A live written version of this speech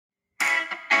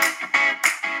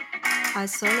I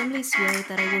solemnly swear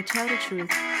that I will tell the truth,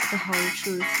 the whole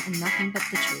truth, and nothing but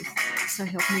the truth. So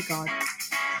help me God.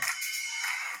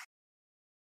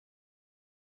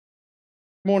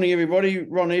 Morning, everybody.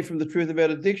 Ron here from The Truth About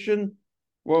Addiction.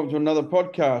 Welcome to another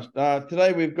podcast.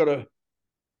 Today we've got a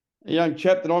young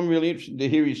chap that I'm really interested to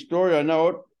hear his story. I know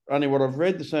it, only what I've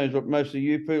read, the same as what most of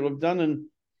you people have done. And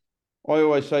I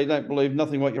always say, don't believe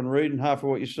nothing what you can read and half of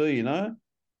what you see, you know.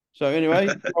 So anyway,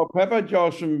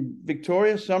 Joel's from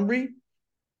Victoria, Sunbury.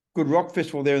 Good rock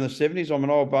festival there in the 70s. I'm an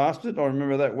old bastard. I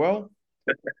remember that well.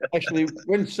 Actually,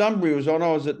 when Sunbury was on,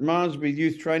 I was at Malmesbury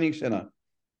Youth Training Centre.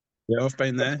 Yeah, I've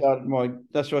been there.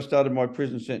 That's where I started my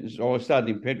prison sentence. I started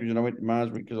in Pentridge and I went to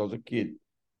Malmesbury because I was a kid.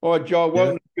 All right, Joel,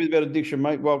 welcome to the Truth About Addiction,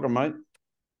 mate. Welcome, mate.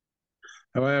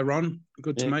 How are you, Ron?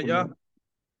 Good to meet you.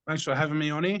 Thanks for having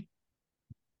me on here.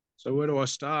 So where do I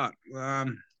start?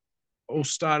 All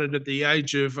started at the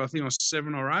age of, I think I was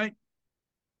 7 or 8.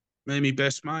 Me and my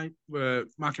best mate were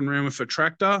mucking around with a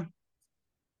tractor.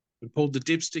 We pulled the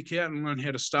dipstick out and learned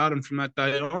how to start them from that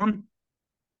day on.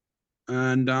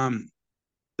 And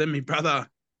then my brother,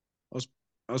 I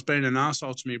was being an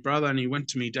arsehole to my brother, and he went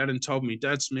to me dad and told me,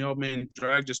 Dad's my old man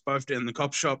dragged us both down the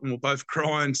cop shop, and we're both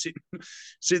crying,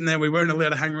 sitting there. We weren't allowed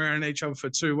to hang around each other for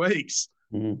 2 weeks.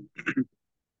 Mm-hmm.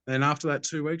 And after that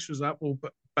 2 weeks was up, well,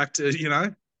 back to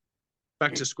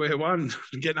square one,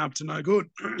 getting up to no good.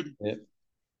 Yeah.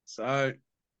 So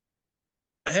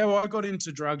how I got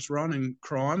into drugs, Ron, and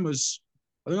crime was,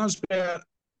 I think I was about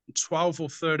 12 or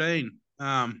 13.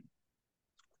 My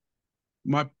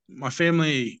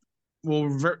family,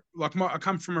 I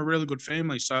come from a really good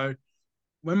family. So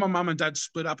when my mum and dad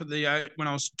split up when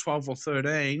I was 12 or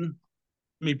 13,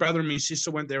 my brother and my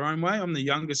sister went their own way. I'm the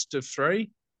youngest of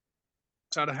 3.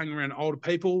 Started hanging around older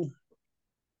people.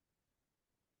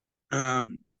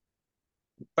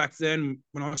 Back then,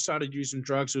 when I started using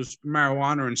drugs, it was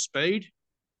marijuana and speed.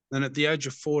 Then at the age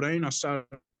of 14, I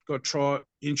got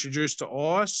introduced to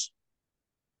ice.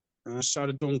 I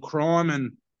started doing crime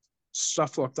and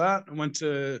stuff like that. I went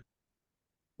to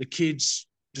the kids'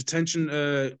 detention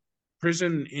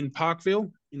prison in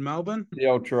Parkville in Melbourne. The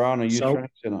old Toronto Youth Training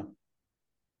Centre.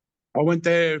 I went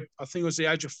there, I think it was the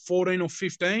age of 14 or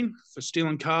 15 for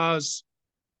stealing cars,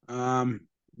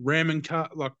 ramming car,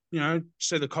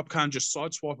 say the cop can't just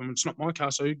sideswipe them. It's not my car,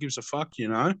 so who gives a fuck, you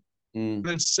know? And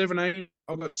then 17,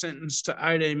 I got sentenced to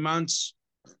 18 months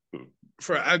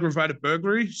for aggravated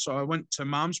burglary. So I went to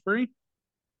Malmesbury.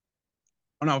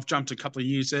 I know I've jumped a couple of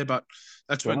years there, but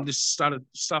that's when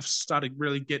stuff started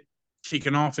really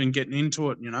kicking off and getting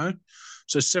into it, you know?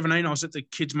 So 17, I was at the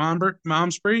kids'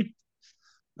 Malmesbury.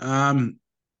 There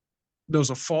was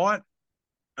a fight,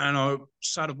 and I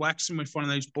started waxing with one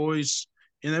of these boys.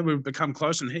 And then we've become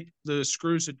close, and the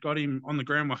screws that got him on the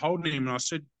ground were holding him. And I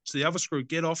said to the other screw,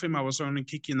 get off him. I was going to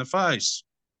kick you in the face.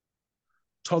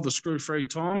 Told the screw 3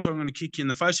 times, I'm going to kick you in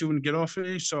the face. He wouldn't get off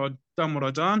me. So I'd done what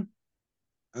I'd done.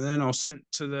 And then I was sent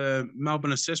to the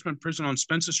Melbourne Assessment Prison on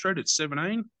Spencer Street at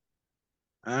 17.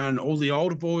 And all the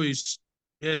older boys,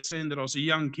 seeing that I was a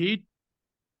young kid,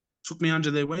 took me under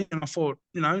their wing. And I thought,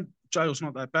 jail's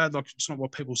not that bad. Like, it's not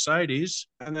what people say it is.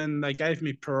 And then they gave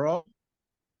me parole.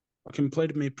 I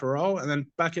completed my parole, and then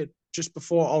just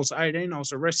before I was 18, I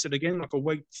was arrested again, like a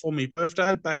week before my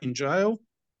birthday, back in jail.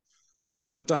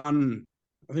 Done,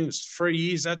 I think it was 3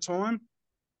 years that time.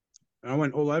 And I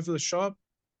went all over the shop.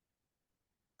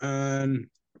 And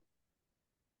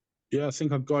I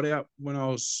think I got out when I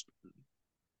was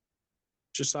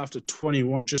just after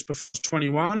 21, just before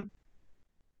 21.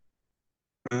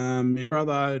 My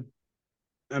brother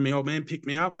and my old man picked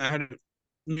me up. I had a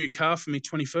new car for me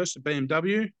 21st, a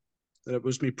BMW. That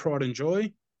was me pride and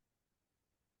joy.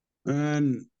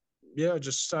 And I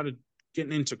just started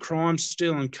getting into crime,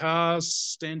 stealing cars,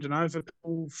 standing over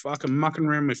people, fucking mucking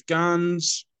around with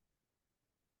guns.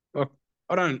 Like,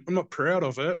 I'm not proud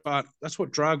of it, but that's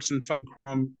what drugs and fucking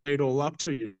crime lead all up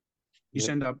to. You just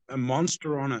end up a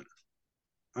monster on it.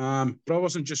 But I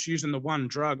wasn't just using the one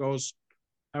drug. I was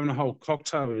having a whole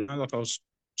cocktail, like I was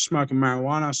smoking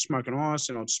marijuana, smoking ice,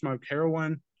 and I'd smoke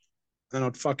heroin. Then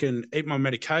I'd fucking eat my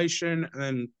medication. And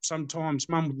then sometimes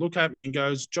Mum would look at me and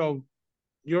goes, Joel,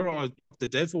 you're like the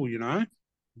devil, you know?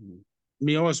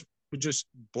 My eyes were just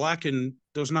black and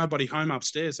there was nobody home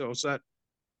upstairs. I was that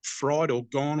fried or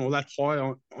gone or that high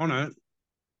on it.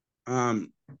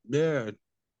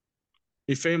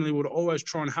 My family would always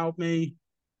try and help me.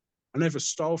 I never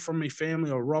stole from my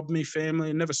family or robbed my family.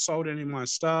 I never sold any of my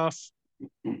stuff.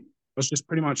 I was just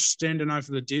pretty much standing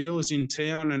over the dealers in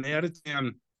town and out of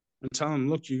town and tell them,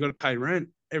 look, you got to pay rent.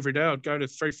 Every day I'd go to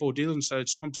 3-4 dealers and say,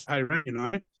 it's time to pay rent, you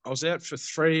know. I was out for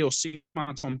 3 or 6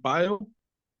 months on bail.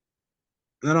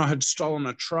 And then I had stolen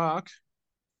a truck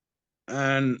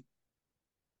and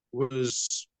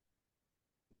was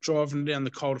driving down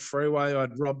the Calder Freeway.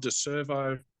 I'd robbed a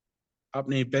servo up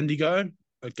near Bendigo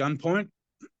at gunpoint.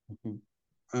 Mhm.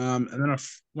 And then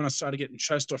when I started getting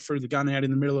chased, I threw the gun out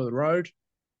in the middle of the road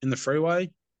in the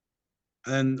freeway.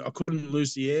 And I couldn't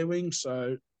lose the air wing,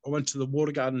 so I went to the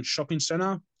Water Garden shopping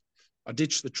centre. I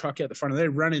ditched the truck out the front of there,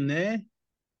 ran in there,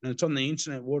 and it's on the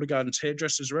internet, Water Garden's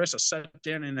hairdressers rest. I sat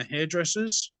down in the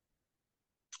hairdressers,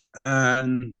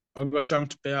 and I got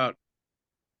dumped about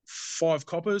 5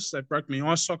 coppers. They broke my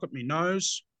eye socket, my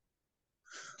nose.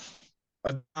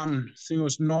 I think it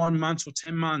was 9 months or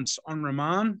 10 months on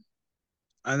remand.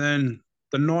 And then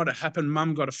the night it happened,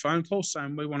 Mum got a phone call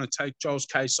saying, we want to take Joel's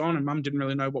case on. And Mum didn't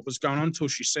really know what was going on until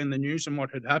she seen the news and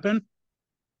what had happened.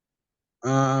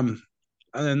 And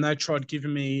then they tried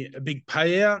giving me a big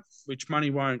payout, which money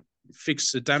won't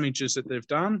fix the damages that they've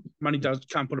done. Money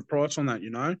can't put a price on that, you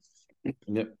know?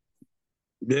 Yep.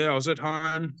 Yeah, I was at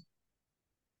home.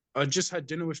 I just had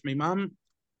dinner with my mum,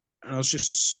 and I was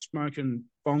just smoking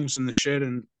bongs in the shed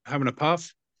and having a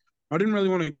puff. I didn't really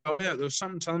want to go out. There was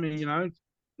something telling me,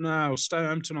 no, I'll stay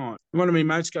home tonight. One of my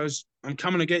mates goes, I'm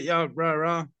coming to get you, rah,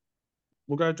 rah.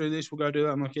 We'll go do this, we'll go do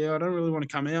that. I'm like, yeah, I don't really want to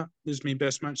come out. This is my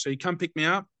best mate. So he come pick me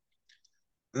up.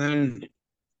 And then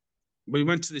we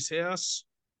went to this house.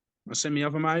 I sent my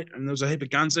other mate, and there was a heap of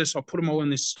guns there. So I put them all in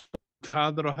this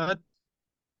car that I had.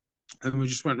 And we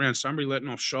just went around Sunbury letting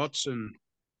off shots. And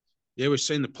yeah, we've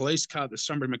seen the police car at the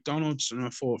Sunbury McDonald's. And I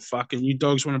thought, fucking, you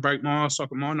dogs want to break my eye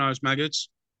socket, my nose, maggots.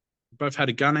 Both had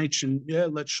a gun each and, yeah,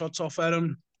 let shots off at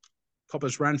them.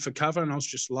 Coppers ran for cover, and I was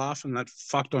just laughing. That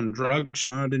fucked on drugs.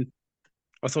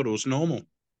 I thought it was normal.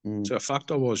 So how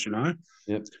fucked I was, you know?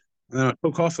 Yep. And then I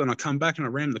took off, and I come back, and I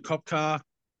rammed the cop car.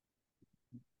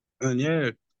 And,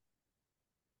 yeah,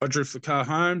 I drove the car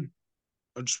home.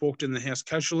 I just walked in the house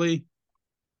casually.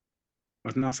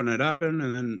 Like nothing had happened.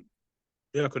 And then,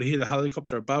 yeah, I could hear the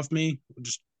helicopter above me.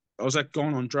 I was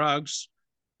gone on drugs.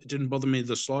 It didn't bother me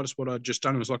the slightest what I'd just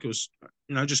done. It was like it was,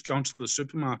 you know, just going to the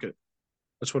supermarket.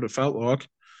 That's what it felt like.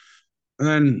 And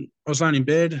then I was laying in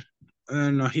bed,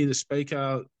 and I hear the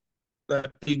speaker,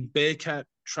 that big Bearcat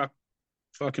truck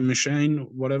fucking machine,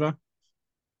 whatever,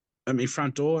 at my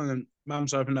front door. And then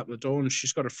Mum's opened up the door, and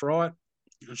she's got a fright.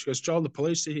 And she goes, Joel, the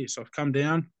police are here. So I've come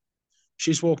down.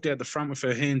 She's walked out the front with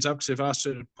her hands up because they've asked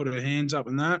her to put her hands up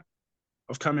and that.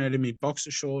 I've come out in my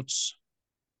boxer shorts.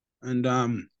 And,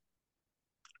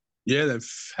 yeah,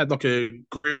 they've had like a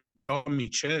grip on my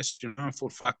chest, you know. I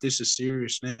thought, fuck, this is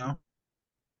serious now.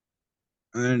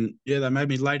 And then, yeah, they made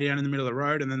me lay down in the middle of the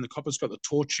road, and then the copper's got the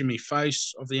torch in my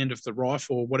face of the end of the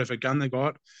rifle or whatever gun they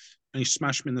got, and he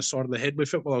smashed me in the side of the head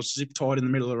with it while I was zip-tied in the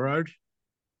middle of the road.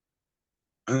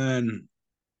 And then,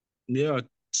 yeah, I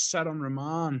sat on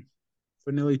remand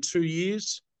for nearly 2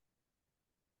 years.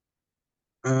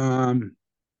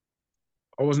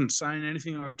 I wasn't saying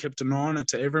anything. I kept denying it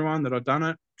to everyone that I'd done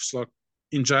it. It's like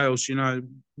in jails, you know,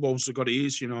 wolves have got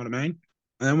ears, you know what I mean?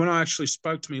 And then when I actually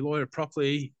spoke to my lawyer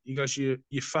properly, he goes, you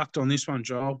fucked on this one,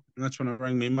 Joel. And that's when I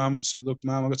rang my mum. Look,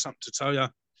 Mum, I got something to tell you. I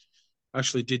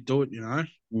actually did do it, you know.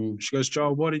 She goes,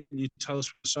 Joel, why didn't you tell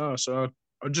us so? So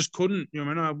I just couldn't, you know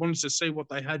what I mean? I wanted to see what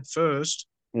they had first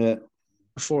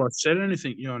before I said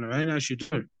anything, you know what I mean, as you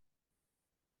do.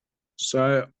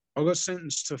 So I got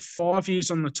sentenced to 5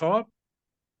 years on the top,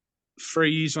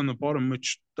 3 years on the bottom,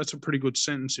 which that's a pretty good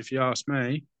sentence if you ask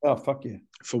me. Oh, fuck yeah.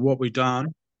 For what we done.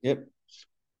 Yep.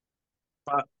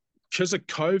 But because of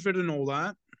COVID and all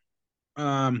that,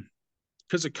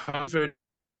 because of COVID,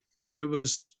 it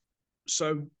was,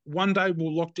 so one day we're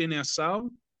locked in our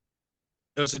cell,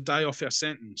 it was a day off our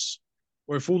sentence.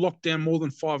 Or if we're locked down more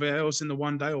than 5 hours in the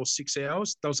one day or 6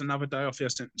 hours, that was another day off our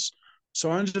sentence.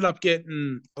 So I ended up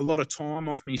getting a lot of time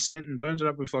off my sentence. I ended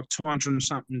up with like 200 and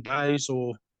something days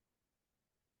or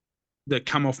that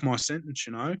come off my sentence,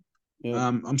 you know. Yeah.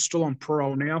 I'm still on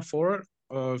parole now for it.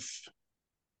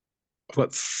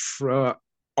 But for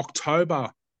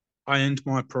October, I end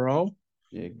my parole.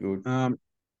 Yeah, good. I've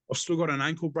still got an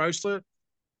ankle bracelet.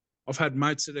 I've had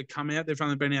mates that have come out. They've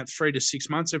only been out 3 to 6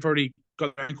 months. They've already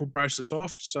got their ankle bracelets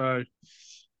off. So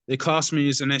they class me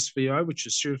as an SVO, which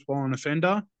is serious violent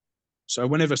offender. So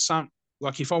whenever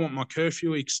like if I want my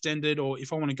curfew extended or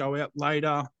if I want to go out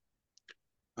later,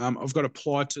 I've got to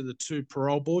apply to the 2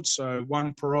 parole boards. So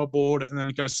one parole board and then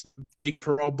it goes to the big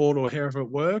parole board or however it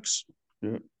works.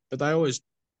 Yeah. But they always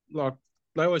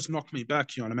knock me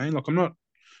back, you know what I mean? Like I'm not,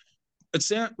 it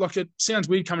sounds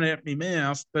weird coming out of my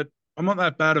mouth, but I'm not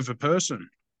that bad of a person.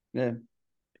 Yeah.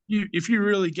 If you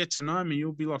really get to know me,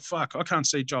 you'll be like, fuck, I can't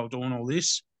see Joel doing all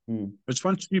this. But it's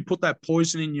once you put that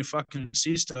poison in your fucking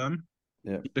system,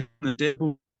 Yeah. You become the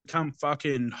devil, become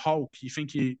fucking Hulk. You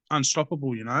think you're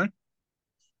unstoppable, you know?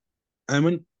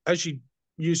 And as you're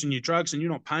using your drugs and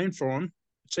you're not paying for them,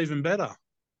 it's even better,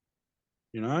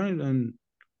 you know? And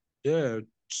yeah,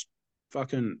 it's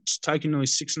taken nearly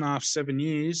 6.5, 7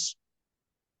 years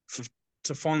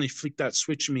to finally flick that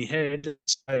switch in my head and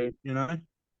say, you know,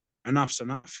 enough's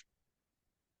enough.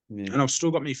 Yeah. And I've still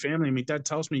got my family. And my dad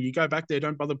tells me, you go back there,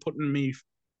 don't bother putting me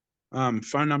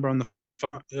phone number on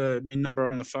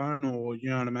the phone, or you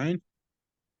know what I mean.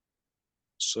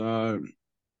 So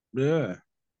yeah,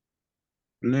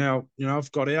 now you know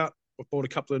I've got out. I bought a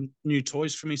couple of new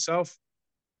toys for myself.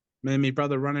 Me and my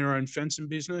brother running our own fencing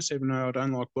business, even though I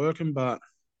don't like working. But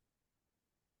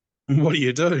what do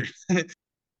you do? All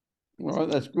right,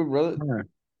 that's good, brother. Yeah.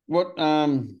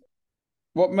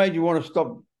 What made you want to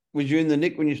stop? Was you in the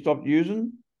nick when you stopped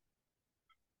using?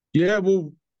 Yeah,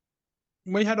 well,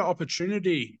 we had an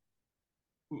opportunity.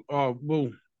 Well,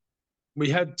 we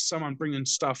had someone bringing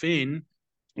stuff in,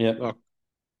 Yeah. like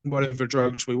whatever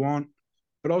drugs we want,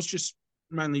 but I was just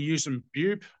mainly using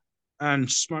bube and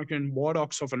smoking white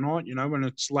ox overnight. You know, when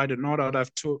it's late at night, I'd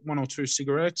have one or two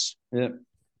cigarettes. Yeah.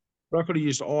 But I could have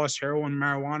used ice, heroin,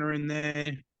 marijuana in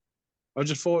there. I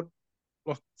just thought,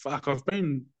 well, fuck, I've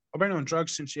been on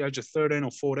drugs since the age of 13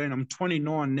 or 14. I'm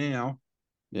 29 now.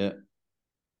 Yeah.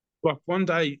 Like one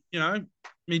day, you know,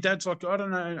 my dad's like, I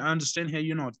don't know, I understand how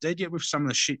you're not dead yet with some of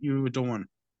the shit you were doing.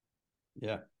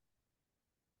 Yeah.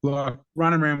 Like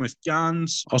running around with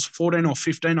guns. I was 14 or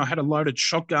 15. I had a loaded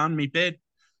shotgun. My bed.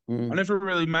 I never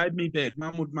really made me bed.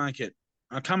 Mum would make it.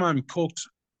 I come home, cooked,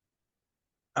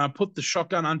 and I put the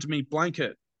shotgun under me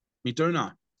blanket, me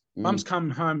doona. Mum's come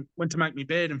home, went to make me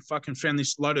bed, and fucking found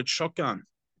this loaded shotgun.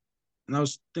 And I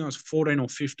think I was 14 or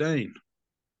 15.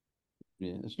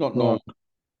 Yeah. It's not Like, normal.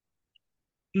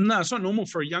 no, it's not normal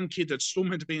for a young kid that's still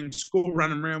meant to be in school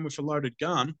running around with a loaded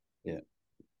gun. Yeah.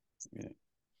 Yeah.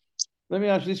 Let me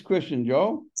ask this question,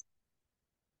 Joel.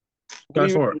 Go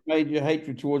for it. Made your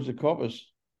hatred towards the coppers?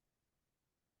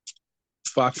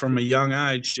 Fuck, from a young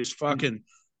age, just fucking.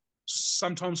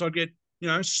 Sometimes I get, you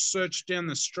know, searched down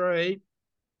the street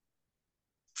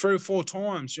 3 or 4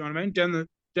 times. You know what I mean? Down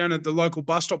at the local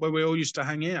bus stop where we all used to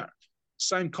hang out.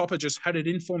 Same copper just had it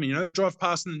in for me. You know, drive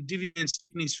past and the divvy van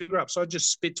sticking his finger up, so I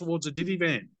just spit towards the divvy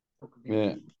van.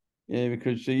 Yeah. Yeah,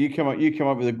 because so you come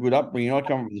up with a good upbringing. I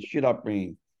come up with a shit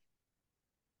upbringing.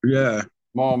 Yeah.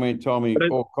 My old man told me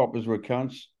all coppers were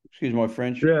cunts. Excuse my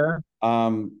French. Yeah.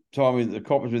 Told me that the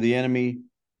coppers were the enemy.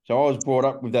 So I was brought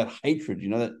up with that hatred, you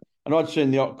know, that, and I'd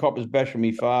seen the coppers bashing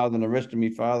me father and arresting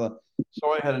me father.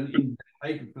 So I had an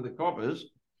hatred for the coppers.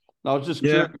 And I was just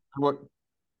curious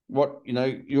what you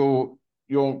know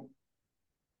your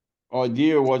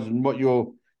idea was and what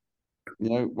your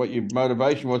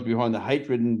motivation was behind the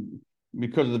hatred and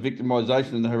because of the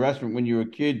victimization and the harassment when you were a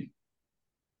kid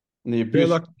and the abuse.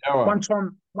 Yeah, like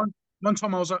one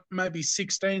time I was like maybe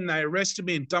 16, they arrested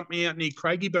me and dumped me out near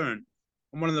Craigieburn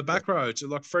on one of the back roads at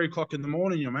like 3:00 in the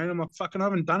morning, you know, man. I'm like, fucking, I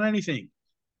haven't done anything.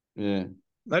 Yeah.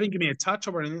 They didn't give me a touch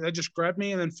or anything. They just grabbed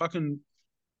me and then fucking,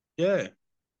 yeah.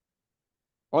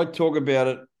 I talk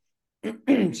about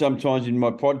it sometimes in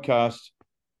my podcast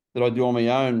that I do on my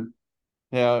own,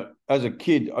 how as a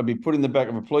kid I'd be put in the back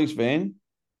of a police van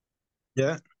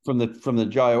from the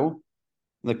jail.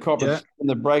 And the coppers and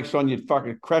the brakes on, you'd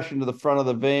fucking crash into the front of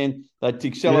the van. They'd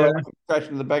accelerate, crash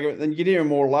into the back of it. Then you'd hear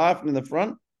them all laughing in the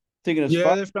front, thinking it's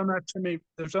fun. They've done that to me.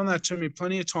 They've done that to me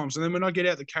plenty of times. And then when I get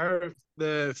out the caravan,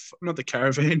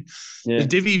 the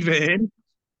divvy van,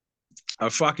 I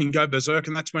fucking go berserk.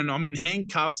 And that's when I'm in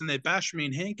handcuffs and they bash me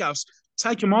in handcuffs.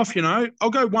 Take them off, you know. I'll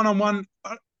go one-on-one,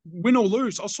 win or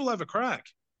lose. I'll still have a crack.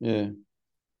 Yeah.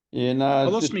 Yeah, no. I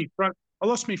lost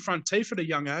me front teeth at a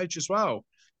young age as well.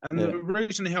 And the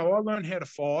reason how I learned how to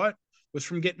fight was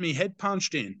from getting me head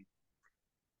punched in.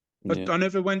 But I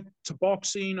never went to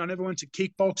boxing. I never went to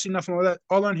kickboxing, nothing like that.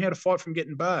 I learned how to fight from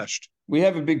getting bashed. We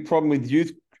have a big problem with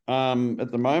youth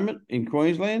at the moment in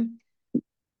Queensland.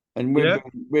 And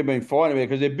we've been fighting about it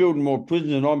because they're building more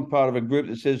prisons, and I'm part of a group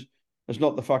that says it's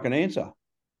not the fucking answer.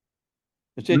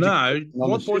 It's education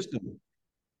on the system.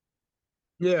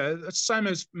 Yeah, it's the same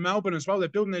as Melbourne as well. They're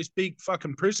building these big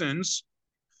fucking prisons.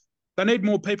 They need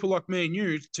more people like me and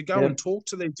you to go and talk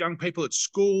to these young people at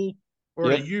school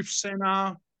or at a youth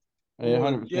centre. Yeah,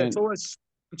 100%.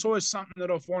 It's always something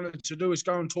that I've wanted to do is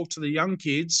go and talk to the young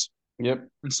kids. Yep.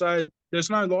 And say there's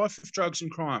no life of drugs and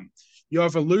crime. You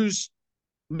either lose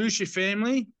your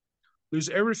family, lose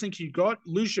everything you got,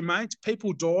 lose your mates,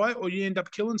 people die, or you end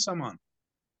up killing someone.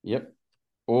 Yep.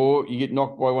 Or you get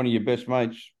knocked by one of your best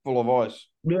mates full of ice.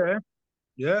 Yeah.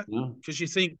 Yeah. Because you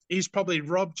think he's probably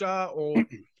robbed you or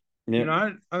You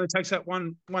know, only takes that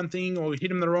one thing, or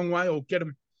hit him the wrong way, or get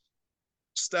him,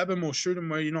 stab him, or shoot him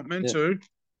where you're not meant to.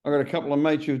 I got a couple of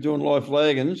mates who are doing life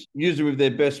lagans, using with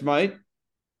their best mate,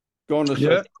 gone to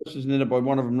psychosis, and then by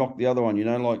one of them knocked the other one. You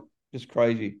know, like just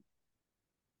crazy.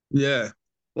 Yeah.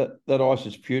 That ice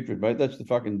is putrid, mate. That's the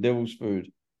fucking devil's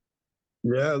food.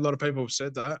 Yeah, a lot of people have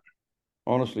said that.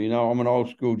 Honestly, you know, I'm an old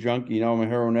school junkie. You know, I'm a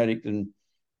heroin addict, and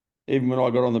even when I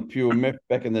got on the pure meth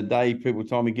back in the day, people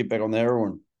told me get back on the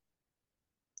heroin.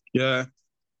 Yeah.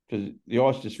 Because the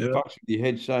ice just fucks with your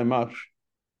head so much.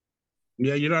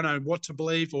 Yeah, you don't know what to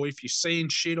believe, or if you're seeing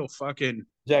shit, or fucking.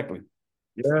 Exactly.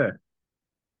 Yeah.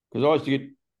 Because I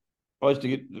used to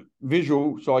get the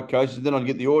visual psychosis, then I'd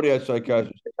get the audio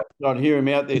psychosis. And I'd hear him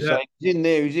out there saying, he's in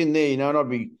there, you know,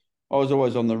 and I was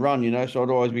always on the run, you know, so I'd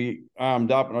always be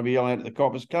armed up and I'd be yelling at the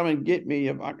coppers, come and get me,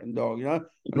 you fucking dog, you know,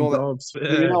 and all Dogs, that.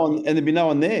 And there'd be no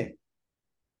one there.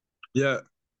 Yeah.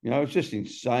 You know, it's just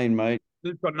insane, mate.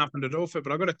 They've got nothing to do with it,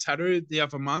 but I got a tattoo the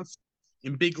other month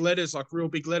in big letters, like real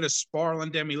big letters,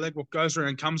 spiraling down my leg. What goes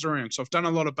around comes around. So I've done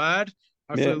a lot of bad.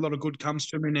 Hopefully a lot of good comes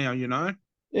to me now, you know?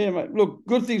 Yeah, mate. Look,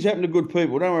 good things happen to good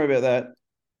people. Don't worry about that.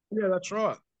 Yeah, that's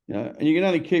right. You know, and you can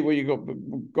only keep what you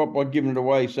got by giving it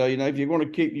away. So, you know, if you want to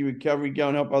keep your recovery, go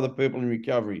and help other people in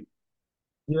recovery.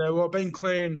 Yeah, well, I've been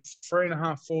clean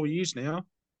 3.5, 4 years now.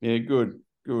 Yeah, good.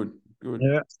 Yeah.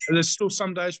 And there's still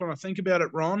some days when I think about it,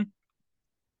 Ron,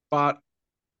 but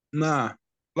nah.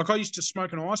 Like I used to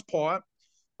smoke an ice pipe.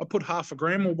 I put 0.5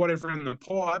 gram or whatever in the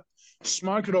pipe,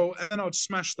 smoke it all, and then I'd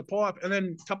smash the pipe. And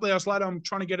then a couple of hours later, I'm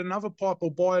trying to get another pipe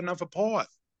or buy another pipe.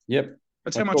 Yep.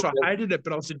 That's how much I hated it,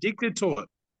 but I was addicted to it.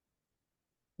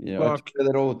 Yeah, like, I do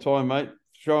that all the time, mate.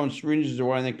 Throwing syringes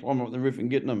away and then climbing up the roof and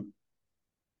getting them.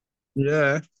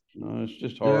 Yeah. No, it's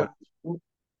just horrible. Yeah.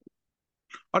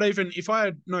 I'd even, if I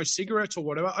had no cigarettes or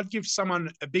whatever, I'd give someone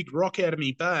a big rock out of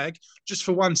me bag just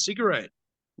for one cigarette.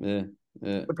 Yeah.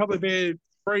 It'd probably be a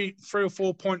 3 or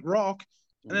 4 point rock.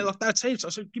 And they're like, that's heaps. I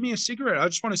said, give me a cigarette. I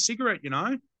just want a cigarette, you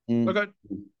know? Like I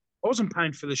wasn't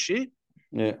paying for the shit.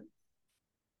 Yeah.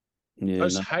 I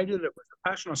just hated it with a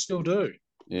passion. I still do.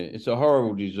 Yeah, it's a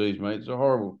horrible disease, mate. It's a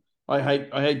horrible. I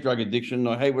hate drug addiction.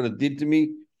 I hate what it did to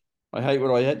me. I hate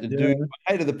what I had to do.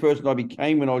 I hated the person I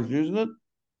became when I was using it.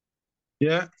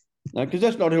 Yeah. No, because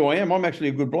that's not who I am. I'm actually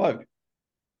a good bloke.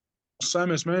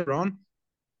 Same as me, Ron.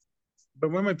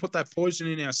 But when we put that poison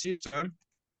in our system,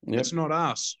 it's not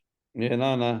us. Yeah,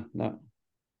 no.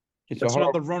 It's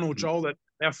not the Ron or Joel that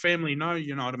our family know,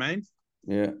 you know what I mean?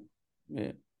 Yeah.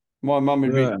 My mum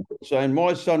would be saying,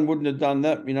 my son wouldn't have done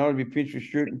that. You know, he'd be pinch for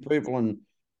shooting people, and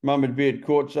mum would be at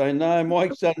court saying, no, my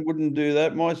son wouldn't do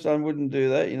that. My son wouldn't do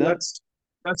that, you know? That's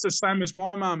the same as my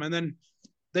mum. And then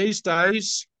these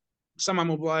days, someone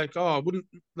will be like, oh,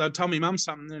 they'll tell me mum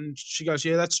something, and she goes,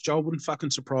 yeah, that's Joel. Wouldn't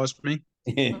fucking surprise me.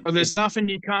 Yeah. But there's nothing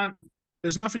you can't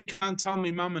tell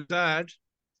me mum and dad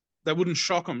that wouldn't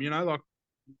shock them, you know, like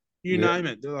you name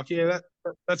it. They're like, yeah,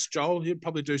 that's Joel. He'd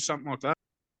probably do something like that.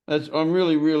 I'm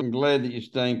really, really glad that you're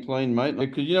staying clean, mate.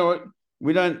 Because you know what?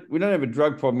 We don't have a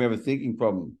drug problem, we have a thinking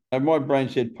problem. And my brain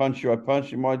said punch you, I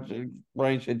punch you. My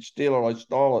brain said steal it, I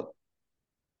stole it.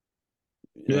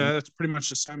 Yeah, that's pretty much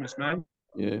the same as me.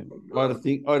 Yeah. I had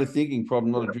a thinking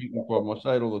problem, not a drinking problem. I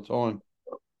say it all the time.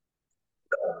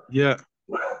 Yeah.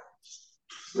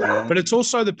 But it's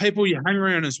also the people you hang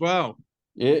around as well.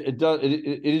 Yeah, it does.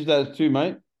 It is that too,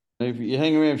 mate. If you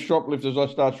hang around shoplifters, I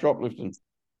start shoplifting.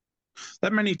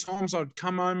 That many times I'd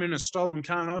come home in a stolen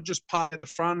car and I'd just park at the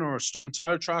front, or a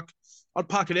tow truck. I'd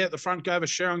park it out the front, go have a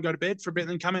shower and go to bed for a bit,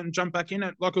 then come out and jump back in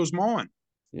it like it was mine.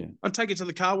 Yeah. I'd take it to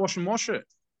the car wash and wash it.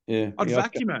 Yeah. I'd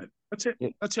vacuum it. That's it. Yeah.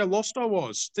 That's how lost I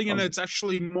was, thinking it's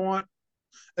actually mine.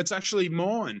 It's actually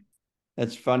mine.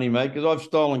 That's funny, mate, because I've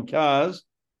stolen cars,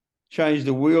 changed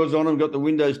the wheels on them, got the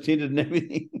windows tinted and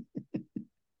everything.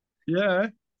 Yeah.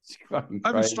 It's fucking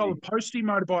crazy. I even stole a postie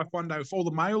motorbike one day with all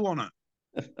the mail on it.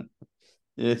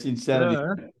 Yeah, it's insanity.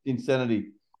 Yeah. It's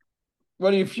insanity.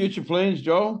 What are your future plans,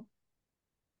 Joel?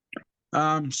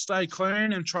 Stay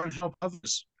clean and try and help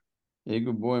others. Yeah,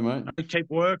 good boy, mate. Keep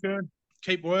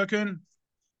working.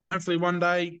 Hopefully one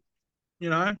day, you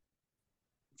know,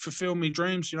 fulfill my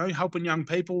dreams, you know, helping young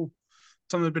people,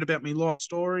 tell them a bit about my life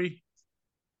story.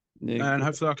 Yeah, and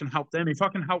hopefully I can help them. If I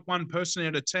can help one person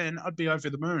out of 10, I'd be over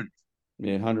the moon.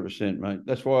 Yeah, 100%, mate.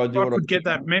 That's why I do what I get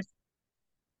that message.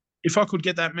 If I could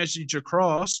get that message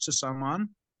across to someone,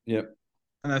 and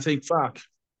I think, fuck,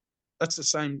 that's the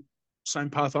same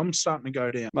path I'm starting to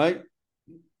go down. Mate,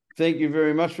 thank you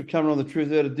very much for coming on the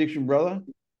Truth Out Addiction, brother.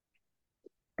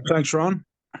 Thanks, Ron.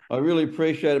 I really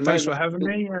appreciate it, mate. Thanks for having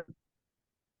me.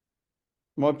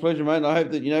 My pleasure, mate. And I hope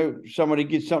that, you know, somebody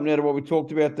gets something out of what we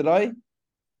talked about today.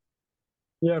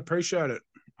 Yeah, appreciate it.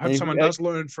 I And hope if someone you- does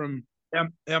learn from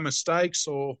our mistakes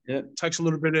or Yeah. takes a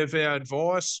little bit of our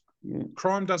advice. Yeah.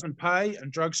 Crime doesn't pay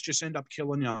and drugs just end up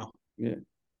killing you. Yeah.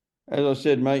 As I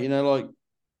said, mate, like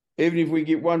even if we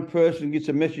get one person gets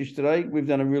a message today, we've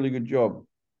done a really good job.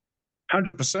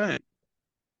 100%.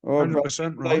 All right,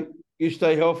 100%, right? You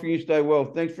stay healthy, you stay well.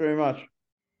 Thanks very much.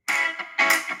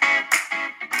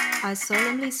 I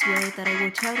solemnly swear that I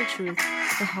will tell the truth,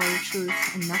 the whole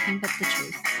truth, and nothing but the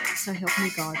truth. So help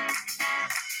me God.